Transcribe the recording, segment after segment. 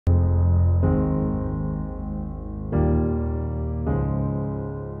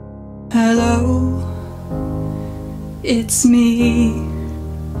Hello, it's me.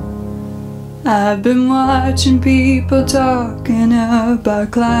 I've been watching people talking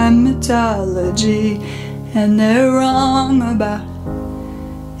about climatology, and they're wrong about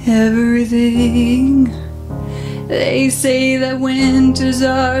everything. They say that winters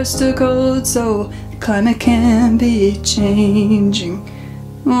are still cold, so the climate can be changing.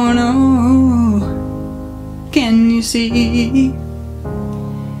 Oh no, can you see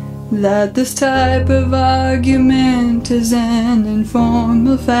that this type of argument is an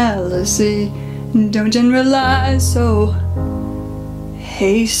informal fallacy? Don't generalize so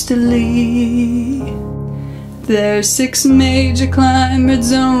hastily. There's 6 major climate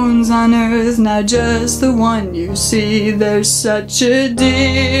zones on Earth, not just the one you see. There's such a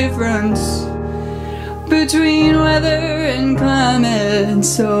difference between weather and climate,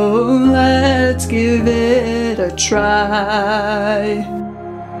 so let's give it a try.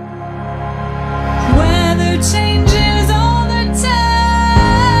 Weather changes all the time,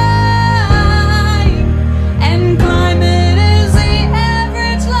 and climate is the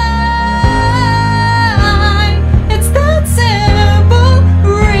average line. It's that simple,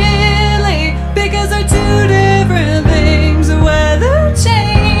 really, because they're 2 different things. Weather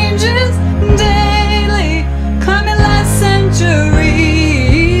changes daily, climate lasts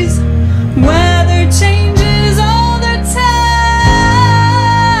centuries. Weather changes all the time,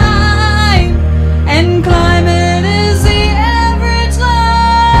 and climate is the average line.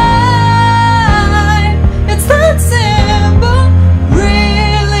 It's that simple,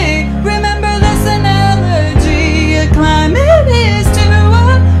 really. Remember this analogy. Climate is to a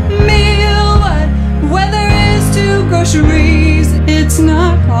meal what weather is to groceries. It's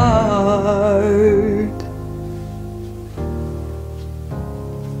not hard.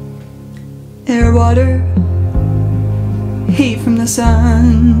 Air, water, heat from the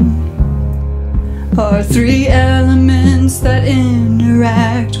sun are 3 elements that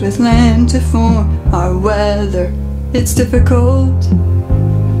interact with land to form our weather. It's difficult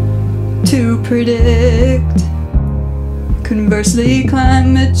to predict. Conversely,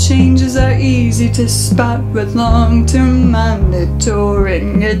 climate changes are easy to spot with long-term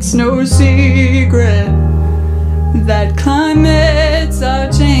monitoring. It's no secret that climates are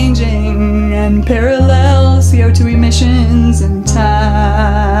changing, and parallel CO2 emissions and